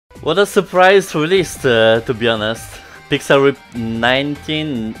What a surprise release, to be honest. Pixar Rip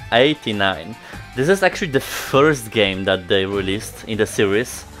 1989. This is actually the first game that they released in the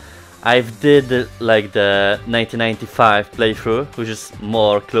series. I've did like the 1995 playthrough, which is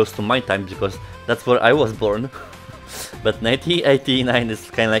more close to my time because that's where I was born. But 1989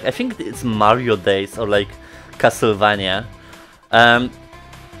 is kind of like, I think it's Mario days or like Castlevania.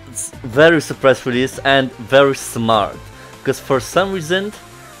 It's very surprise release and very smart, because for some reason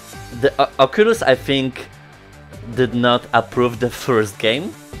the Oculus, I think, did not approve the first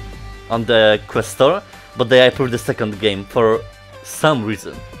game on the Quest Store, but they approved the second game for some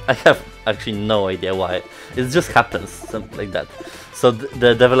reason. I have actually no idea why. It just happens, something like that. So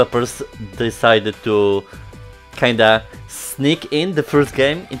the developers decided to kinda sneak in the first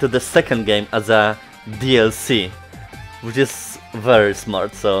game into the second game as a DLC, which is very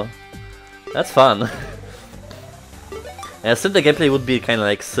smart, so that's fun. I assume the gameplay would be kinda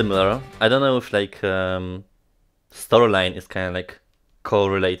like similar. I don't know if like storyline is kinda like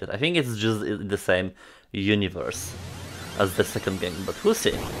correlated. I think it's just the same universe as the second game, but we'll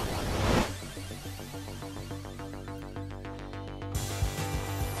see.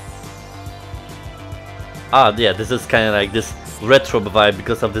 Ah, yeah, this is kind of like this retro vibe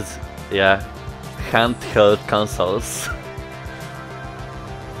because of this, yeah, handheld consoles.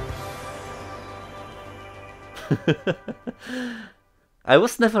 I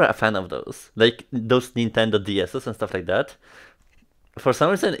was never a fan of those, like those Nintendo DS's and stuff like that. For some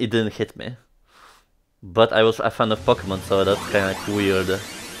reason, it didn't hit me. But I was a fan of Pokemon, so that's kind of like weird.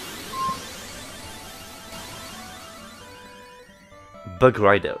 Bug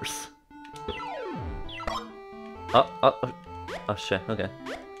Riders. Oh shit, okay.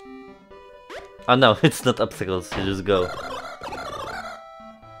 Oh no, it's not obstacles, you just go.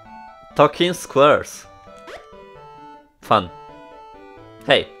 Talking squares. Fun.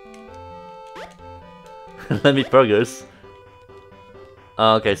 Hey. Let me progress.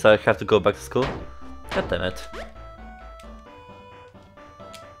 Oh, okay, so I have to go back to school? God damn it.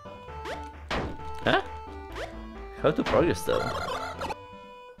 Huh? How to progress though?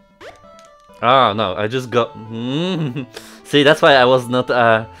 Oh no, I just got... See, that's why I was not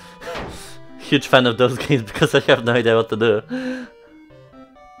a huge fan of those games, because I have no idea what to do.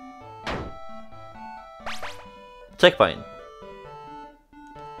 Checkpoint.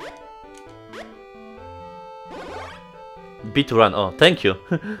 B to run, oh, thank you.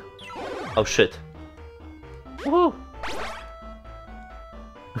 Oh shit. Woohoo!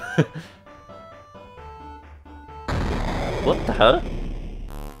 What the hell?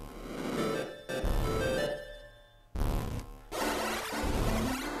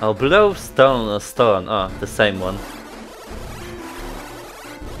 Oh, below stone, stone. Ah, the same one.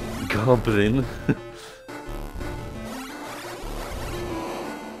 Goblin.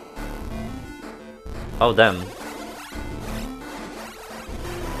 Oh, damn.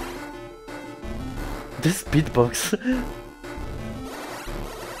 This beatbox.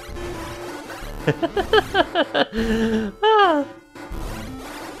 Ah.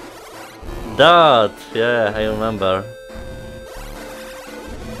 That, yeah, I remember.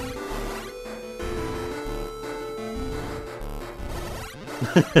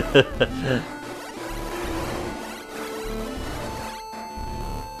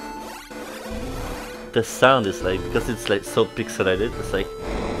 The sound is like, because it's like so pixelated, it's like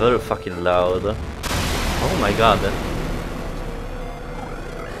very fucking loud. Oh my god.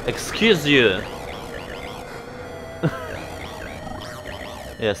 Excuse you.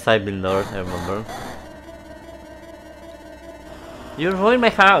 Yeah, Cybil Lord, I remember. You ruined my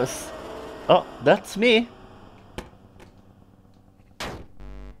house. Oh, that's me.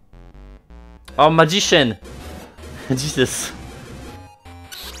 Oh, magician! Jesus.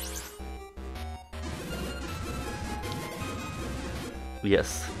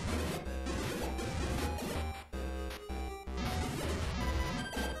 Yes.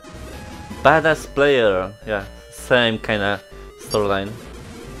 Badass player. Yeah, same kinda storyline.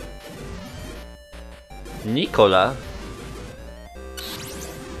 Nicola.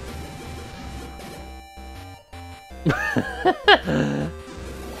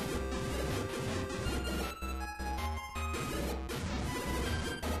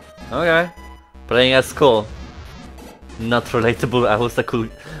 Okay, playing at school. Not relatable. I was a cool,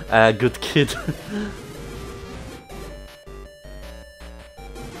 good kid.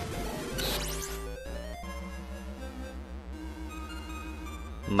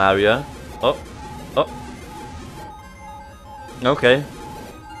 Mario. Oh, oh. Okay.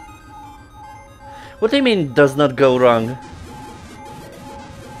 What do you mean does not go wrong?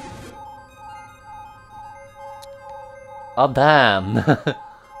 Oh damn.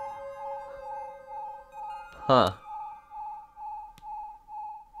 Huh.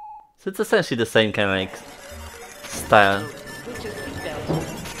 So it's essentially the same kind of like style.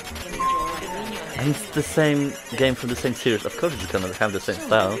 And it's the same game from the same series. Of course it's gonna have the same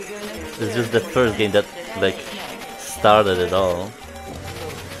style. It's just the first game that like started it all.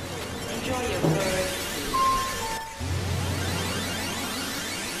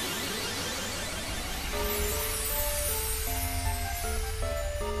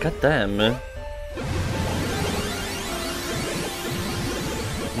 God damn.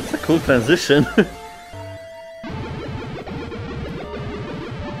 That's a cool transition.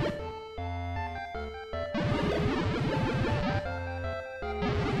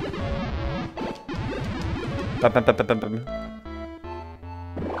 Bam, bam, bam, bam, bam.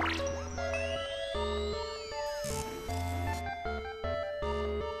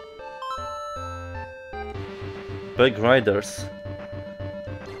 Big riders.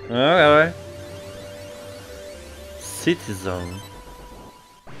 Alright. Citizen.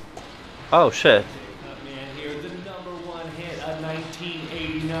 Oh shit. Man, here the #1 hit of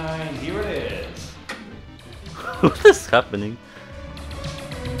 1989. Here it is. What is happening?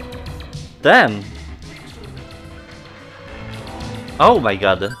 Damn. Oh my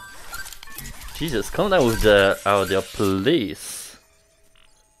god. Jesus, come down with the audio, please.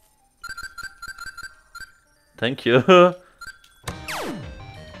 Thank you.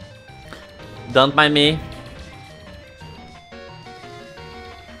 Don't mind me.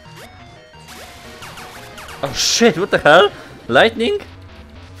 Oh shit, what the hell? Lightning?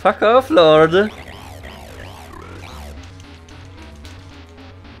 Fuck off, Lord.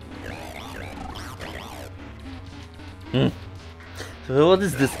 So what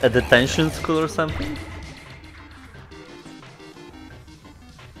is this, a detention school or something?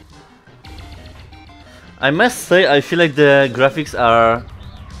 I must say, I feel like the graphics are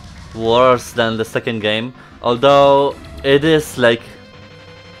worse than the second game, although it is like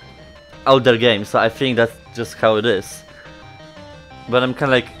older game, so I think that's just how it is. But I'm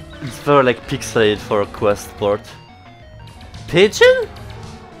kinda like, it's very like pixelated for a Quest port. Pigeon?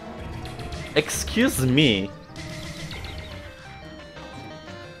 Excuse me.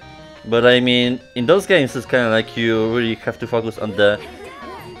 But I mean, in those games it's kinda like you really have to focus on the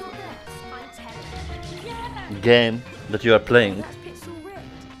game that you are playing.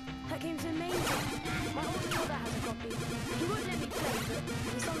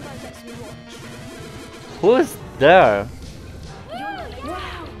 Who is there?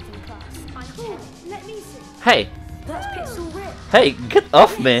 Hey! Hey, get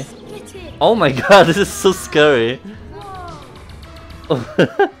off me! Oh my god, this is so scary!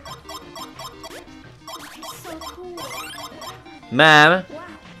 Ma'am!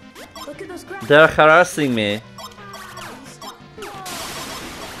 They're harassing me!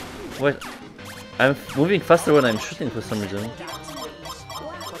 Wait, I'm moving faster when I'm shooting for some reason.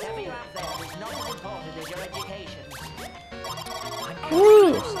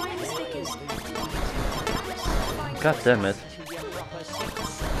 Woo! God damn it.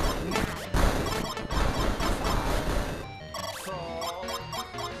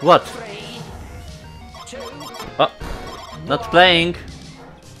 What? Oh, not playing.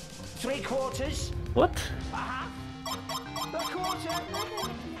 3/4. What?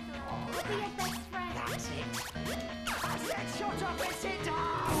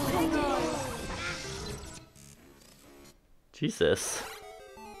 Jesus.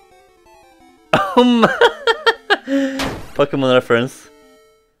 Oh my. Pokemon reference.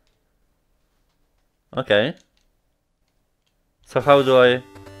 Okay. So how do I...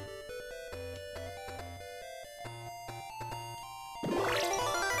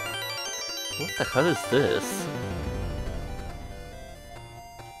 What the hell is this?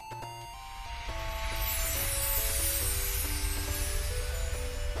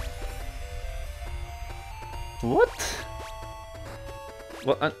 What?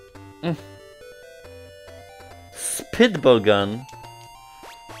 What? Spitball gun?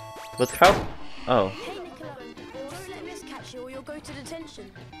 But how? Oh. Hey Nicola, don't let Miss catch you or you'll go to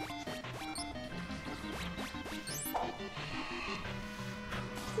detention.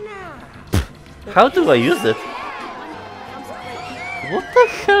 How do I use it? What the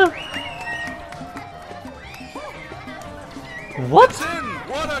hell? What?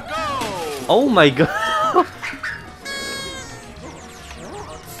 Oh my god!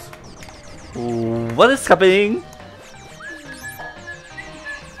 What is happening?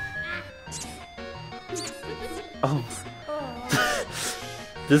 Oh.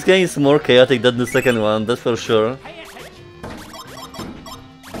 This game is more chaotic than the second one, that's for sure.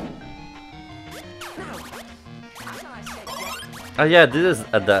 Oh yeah, this is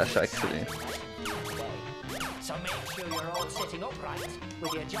a dash actually.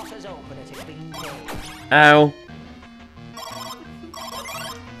 with your jotters open at a clean page. Ow.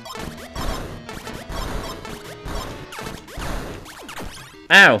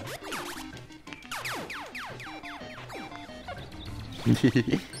 Ow.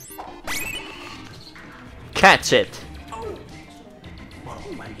 Catch it.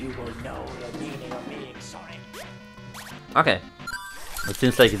 Moment you will know the meaning of being sorry. Okay. It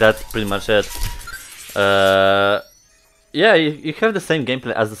seems like that's pretty much it. Yeah, you have the same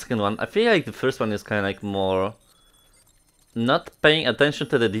gameplay as the second one. I feel like the first one is kind of like more not paying attention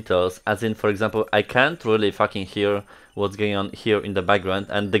to the details, as in, for example, I can't really fucking hear what's going on here in the background,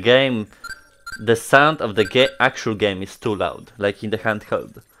 and the game, the sound of the actual game is too loud, like in the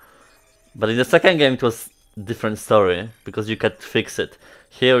handheld. But in the second game it was different story, because you could fix it.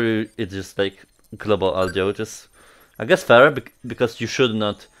 Here it's just like global audio, which is, I guess, fair, because you should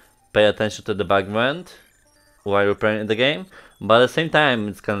not pay attention to the background while you're playing the game, but at the same time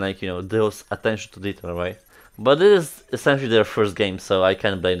it's kind of like, you know, those attention to detail, right? But it is essentially their first game, so I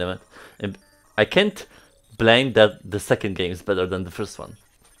can't blame them. I can't blame that the second game is better than the first one.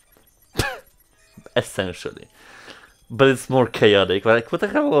 Essentially. But it's more chaotic. Like, what the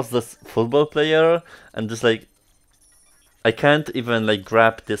hell was this football player? And just like, I can't even like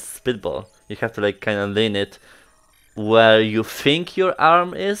grab this spitball. You have to like kind of lean it where you think your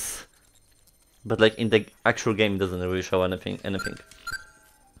arm is, but like in the actual game it doesn't really show anything.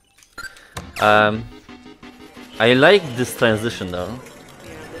 I like this transition though.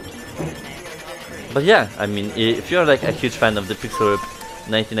 But yeah, I mean, if you're like a huge fan of the Pixel Rip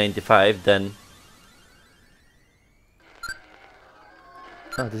 1995, then...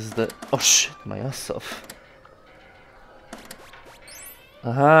 Oh, this is the... Oh shit, my ass off.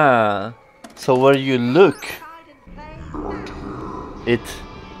 Aha! So where you look, it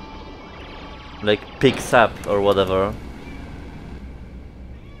like picks up or whatever.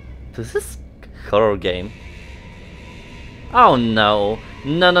 This is horror game. Oh no!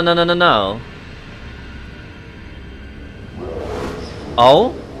 No no no no no no!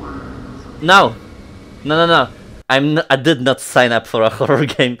 Oh? No! No no no! I did not sign up for a horror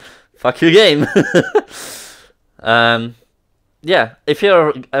game. Fuck you, game. Yeah, if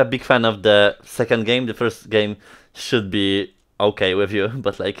you're a big fan of the second game, the first game should be okay with you,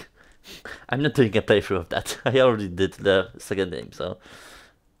 but like, I'm not doing a playthrough of that. I already did the second game, so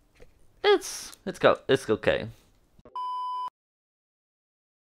it's okay.